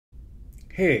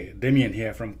Hey, Damien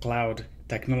here from Cloud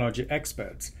Technology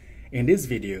Experts. In this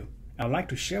video, I'd like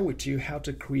to share with you how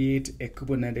to create a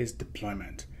Kubernetes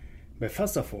deployment. But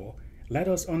first of all, let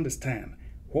us understand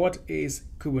what is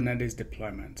Kubernetes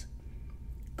deployment.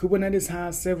 Kubernetes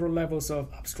has several levels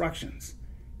of abstractions.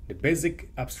 The basic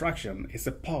abstraction is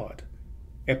a pod.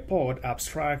 A pod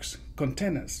abstracts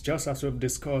containers, just as we've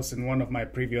discussed in one of my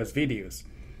previous videos.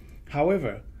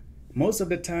 However, most of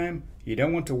the time, you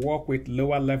don't want to work with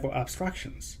lower level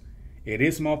abstractions. It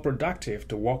is more productive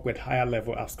to work with higher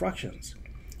level abstractions.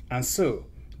 And so,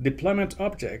 deployment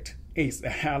object is a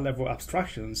higher level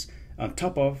abstractions on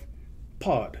top of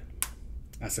pod.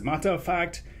 As a matter of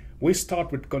fact, we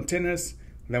start with containers,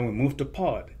 then we move to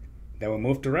pod, then we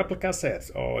move to replica sets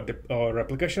or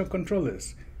replication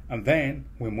controllers, and then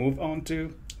we move on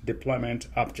to deployment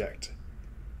object.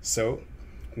 So,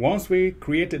 once we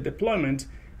create a deployment,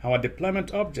 our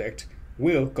deployment object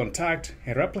will contact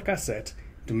a replica set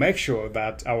to make sure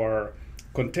that our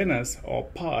containers or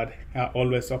pod are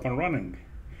always up and running.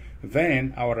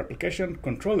 Then our replication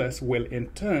controllers will in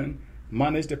turn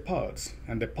manage the pods,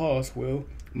 and the pods will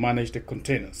manage the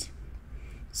containers.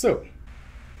 So,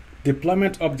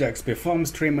 deployment objects perform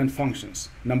three main functions.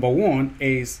 Number one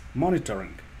is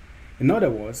monitoring. In other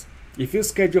words, if you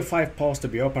schedule 5 pods to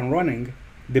be up and running,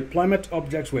 deployment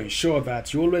objects will ensure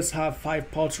that you always have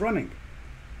 5 pods running.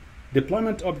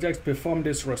 Deployment objects perform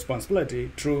this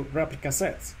responsibility through replica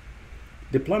sets.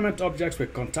 Deployment objects will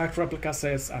contact replica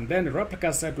sets, and then the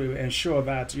replica set will ensure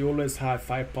that you always have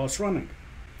 5 pods running.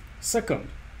 Second,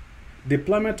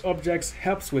 deployment objects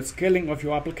helps with scaling of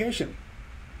your application.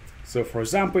 So for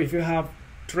example, if you have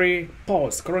 3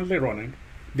 pods currently running,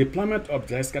 deployment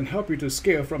objects can help you to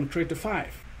scale from 3 to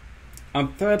 5.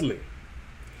 And thirdly,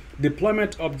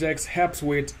 deployment objects helps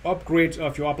with upgrade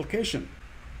of your application.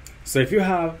 So if you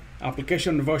have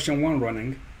application version 1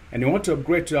 running and you want to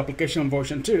upgrade to application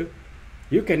version 2,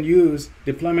 you can use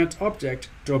deployment object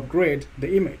to upgrade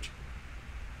the image.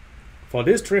 For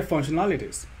these 3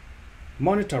 functionalities,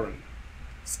 monitoring,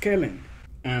 scaling,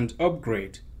 and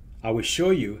upgrade, I will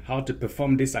show you how to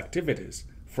perform these activities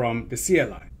from the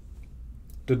CLI.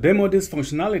 To demo these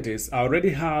functionalities, I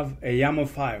already have a YAML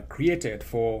file created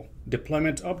for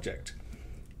deployment object.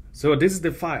 So this is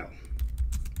the file.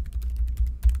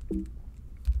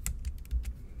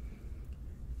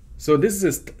 So this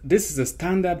is a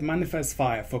standard manifest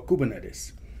file for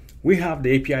Kubernetes. We have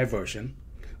the API version.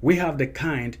 We have the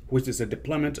kind, which is a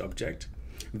deployment object.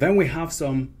 Then we have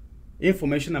some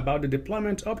information about the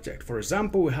deployment object. For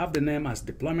example, we have the name as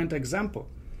deployment example.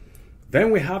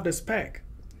 Then we have the spec.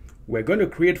 We're going to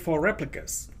create 4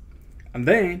 replicas. And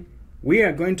then we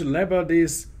are going to label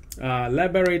this,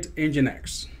 label it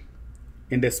Nginx.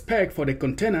 In the spec for the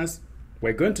containers,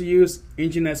 we're going to use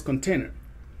Nginx container.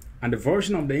 And the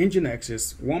version of the Nginx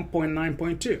is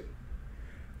 1.9.2.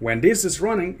 When this is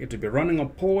running, it will be running on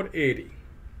port 80.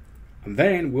 And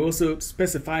then we also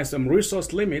specify some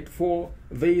resource limit for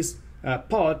this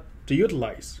pod to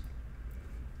utilize.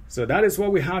 So that is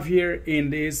what we have here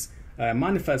in this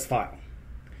manifest file.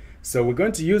 So we're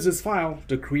going to use this file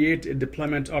to create a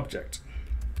deployment object.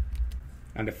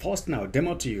 And the first now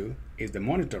demo to you is the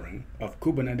monitoring of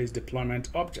Kubernetes deployment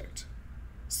object.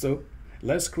 So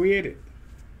let's create it.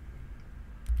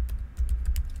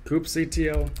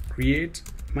 kubectl create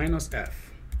 -f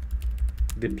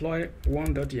deploy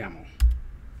 1.yaml.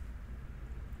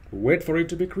 Wait for it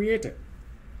to be created.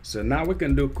 So now we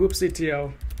can do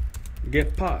kubectl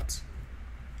get pods,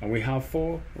 and we have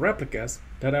 4 replicas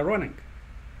that are running.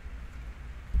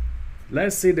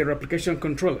 Let's see the replication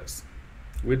controllers.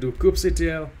 We do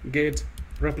kubectl get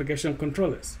replication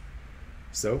controllers.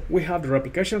 So we have the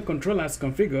replication controllers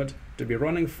configured to be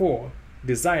running 4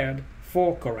 desired,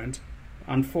 4 current,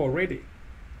 and 4 ready.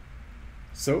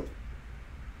 So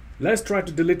let's try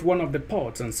to delete one of the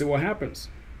pods and see what happens.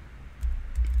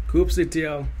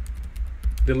 kubectl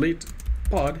delete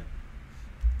pod.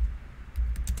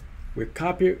 We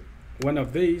copy one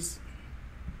of these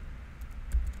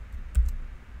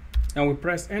and we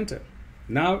press enter.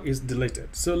 Now it's deleted.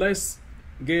 So let's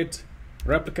get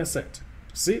replica set.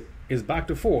 See, it's back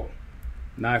to 4.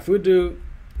 Now if we do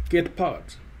get pod,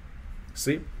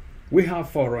 see, we have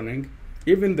 4 running,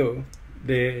 even though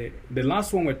the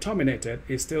last one we terminated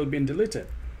is still being deleted.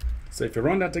 So if you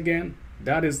run that again,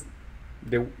 that is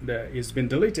it's been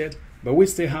deleted, but we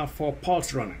still have 4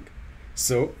 pods running.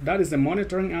 So that is the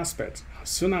monitoring aspect. As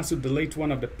soon as you delete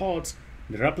one of the pods,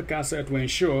 the replica set will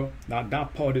ensure that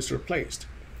that pod is replaced.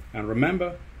 And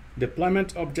remember,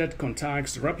 deployment object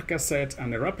contacts the replica set,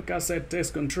 and the replica set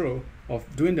takes control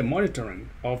of doing the monitoring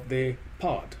of the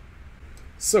pod.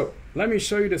 So let me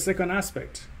show you the second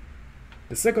aspect.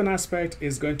 The second aspect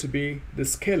is going to be the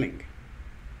scaling.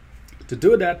 To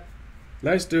do that,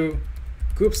 let's do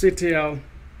kubectl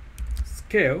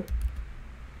scale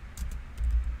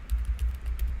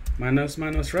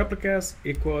minus replicas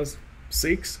equals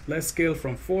 6. Let's scale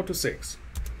from 4 to 6.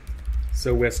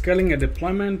 So we're scaling a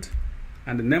deployment,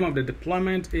 and the name of the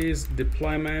deployment is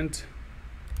deployment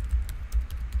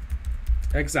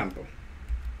example.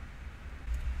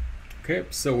 Okay,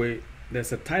 so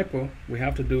there's a typo. We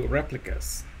have to do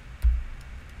replicas.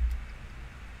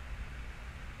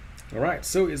 Alright,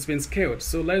 so it's been scaled.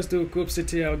 So let's do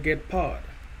kubectl get pod.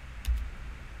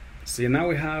 See, now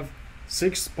we have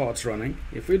 6 pods running.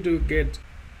 If we do get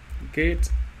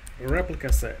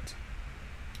replica set,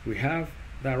 we have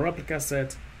that replica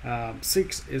set.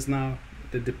 6 is now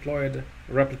the deployed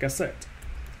replica set.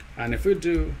 And if we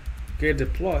do get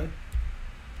deploy,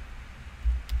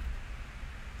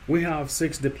 we have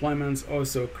 6 deployments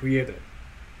also created.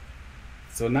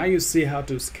 So now you see how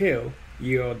to scale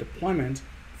your deployment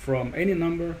from any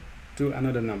number to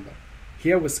another number.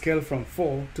 Here we scale from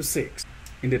 4 to 6.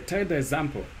 In the third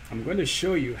example, I'm going to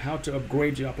show you how to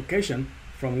upgrade your application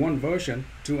from one version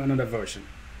to another version.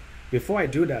 Before I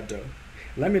do that though,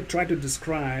 let me try to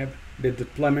describe the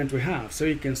deployment we have so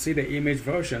you can see the image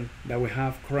version that we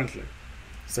have currently.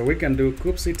 So we can do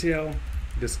kubectl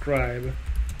describe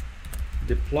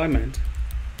deployment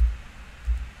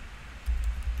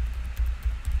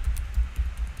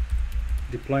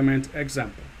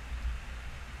example.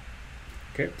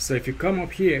 Okay, so if you come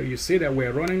up here, you see that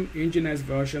we're running Nginx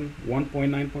version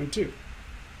 1.9.2.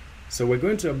 So we're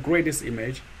going to upgrade this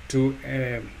image to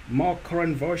a more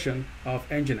current version of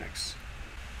Nginx.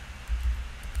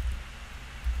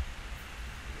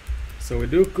 So we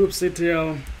do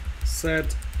kubectl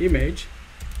set image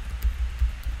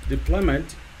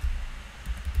deployment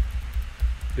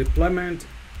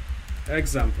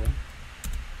example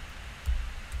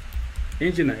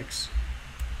Nginx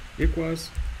equals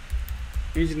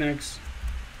Nginx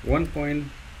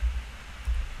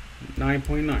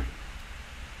 1.9.9.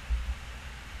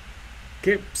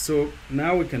 Okay, so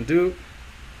now we can do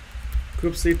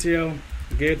kubectl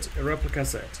get a replica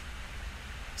set.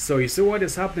 So you see what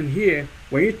is happening here.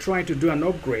 When you try to do an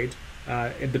upgrade,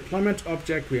 a deployment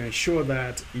object will ensure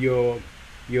that your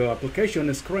application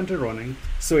is currently running,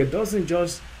 so it doesn't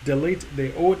just delete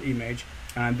the old image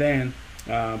and then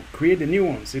create the new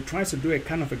ones. It tries to do a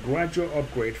kind of a gradual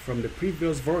upgrade from the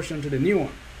previous version to the new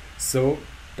one so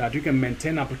that you can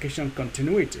maintain application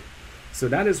continuity. So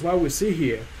that is why we see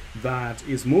here that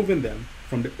is moving them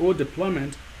from the old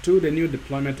deployment to the new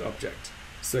deployment object.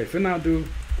 So if you now do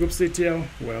kubectl,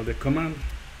 well, the command,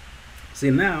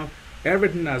 see now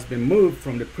everything has been moved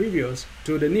from the previous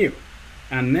to the new,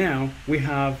 and now we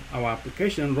have our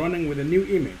application running with a new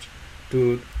image.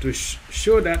 To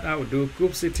show that, I will do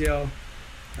kubectl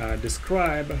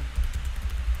describe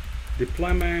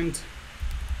deployment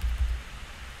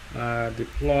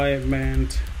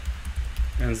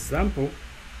example,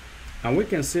 and we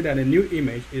can see that the new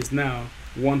image is now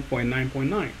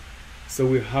 1.9.9. So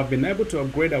we have been able to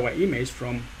upgrade our image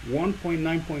from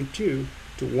 1.9.2 to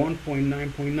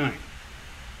 1.9.9.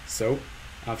 So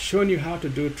I've shown you how to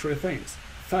do 3 things.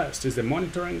 First is the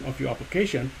monitoring of your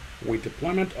application with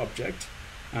deployment object,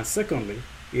 and secondly,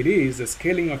 it is the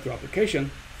scaling of your application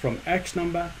from X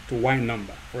number to Y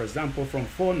number, for example from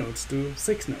 4 nodes to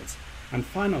 6 nodes. And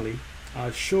finally,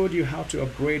 I showed you how to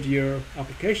upgrade your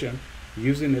application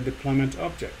using a deployment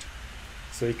object.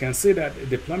 So you can see that a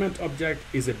deployment object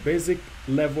is a basic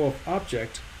level of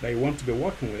object that you want to be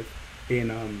working with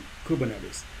in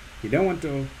Kubernetes. You don't want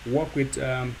to work with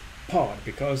pod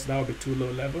because that will be too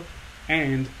low level,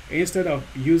 and instead of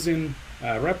using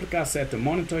a replica set to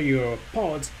monitor your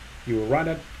pods, you will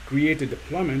rather create a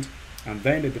deployment, and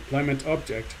then the deployment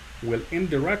object will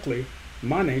indirectly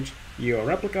manage your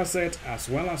replica set as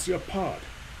well as your pod.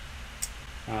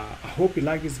 I hope you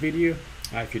like this video.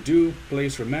 If you do,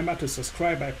 please remember to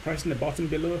subscribe by pressing the button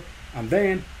below, and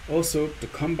then also to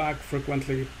come back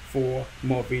frequently for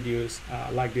more videos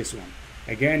like this one.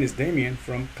 Again, it's Damien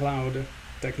from Cloud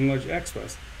Technology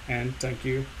Experts, and thank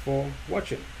you for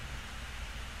watching.